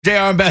JR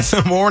and Beth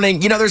in the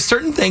morning. You know, there's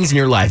certain things in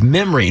your life,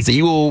 memories that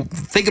you will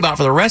think about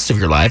for the rest of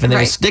your life, and they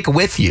will stick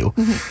with you.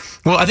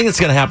 Well, I think it's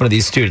going to happen to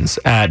these students.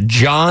 At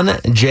John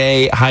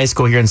Jay High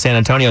School here in San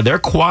Antonio, their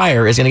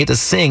choir is going to get to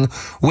sing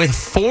with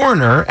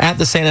Foreigner at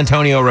the San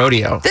Antonio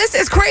Rodeo. This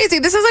is crazy.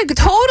 This is like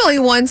totally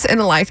once in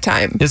a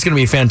lifetime. It's going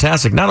to be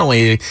fantastic. Not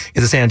only is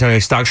the San Antonio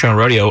Stock Show and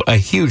Rodeo a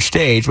huge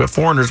stage, but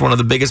Foreigner is one of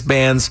the biggest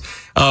bands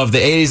of the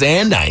 80s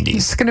and 90s.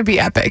 It's going to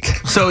be epic.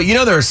 So, you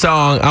know their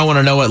song, I Want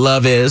to Know What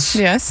Love Is?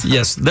 Yes.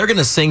 Yes, they're going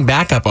to sing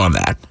backup on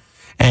that.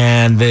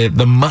 And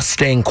the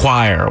Mustang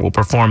Choir will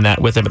perform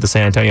that with them at the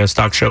San Antonio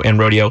Stock Show and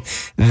Rodeo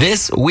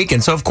this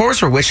weekend. So, of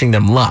course, we're wishing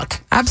them luck.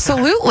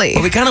 Absolutely.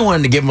 But we kind of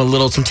wanted to give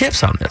them some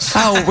tips on this.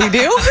 Oh, we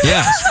do?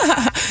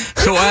 Yes.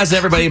 So, as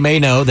everybody may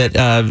know,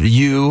 that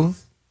you,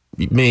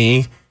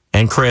 me,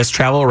 and Chris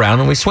travel around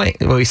and we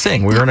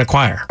sing. We're in a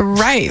choir.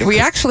 Right. We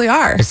actually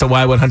are. It's the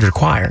Y100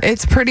 choir.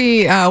 It's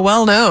pretty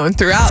well known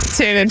throughout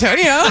San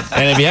Antonio.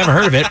 And if you haven't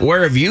heard of it,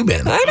 where have you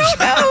been? I don't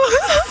know.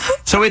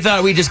 So we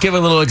thought we'd just give a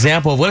little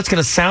example of what it's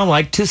going to sound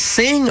like to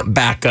sing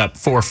backup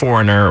for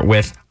Foreigner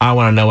with I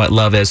Want to Know What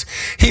Love Is.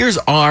 Here's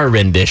our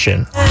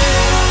rendition.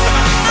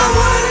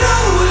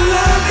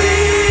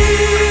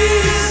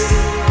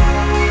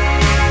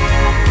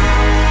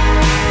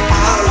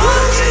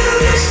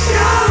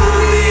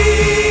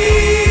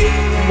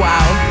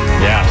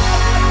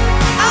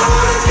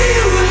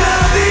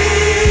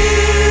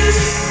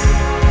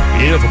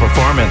 Beautiful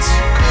performance. I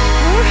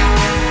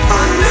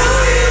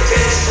know you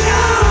can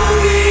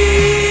show me.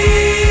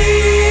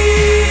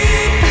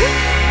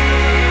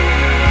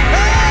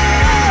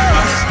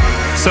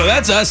 So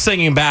that's us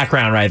singing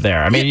background right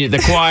there. I mean, the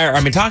choir,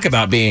 talk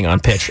about being on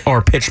pitch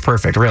or pitch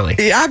perfect, really.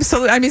 Yeah,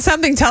 absolutely. I mean,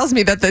 something tells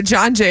me that the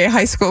John Jay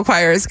High School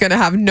choir is going to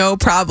have no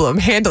problem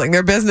handling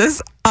their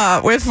business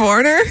with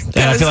Foreigner.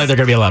 And I feel like they're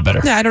going to be a lot better.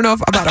 Yeah, I don't know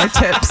about our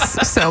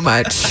tips so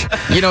much.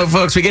 You know,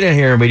 folks, we get in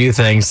here and we do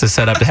things to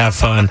set up to have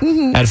fun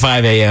at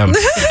 5 a.m.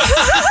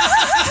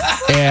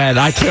 And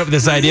I came up with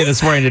this idea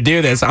this morning to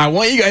do this. I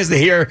want you guys to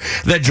hear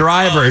the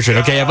dry version,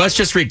 okay, of us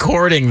just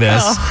recording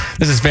this.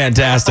 This is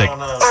fantastic.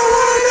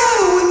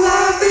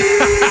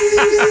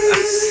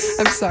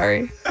 I'm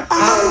sorry. I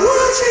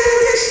want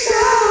you to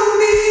show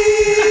me.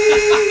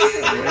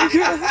 Oh my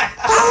God.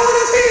 I want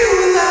to feel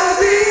what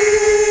love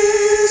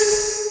is.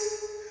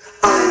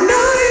 I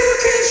know you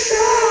can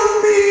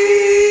show me.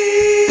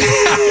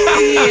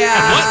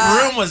 Yeah. What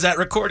room was that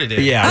recorded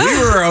in? Yeah, we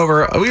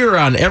were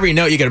on every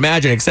note you could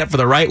imagine except for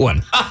the right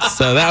one.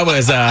 So that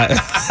was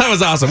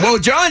awesome. Well,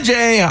 John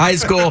Jay High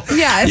School,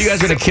 yes. You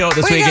guys are going to kill it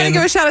this We got to weekend.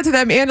 give a shout out to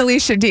them and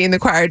Alicia Dean, the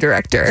choir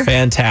director.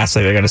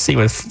 Fantastic. They're going to sing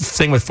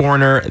with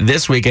Foreigner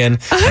this weekend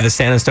at the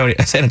San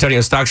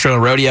Antonio Stock Show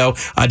and Rodeo.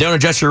 Don't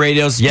adjust your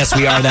radios. Yes,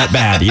 we are that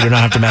bad. You do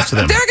not have to mess with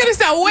them. They're going to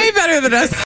sound way better than us.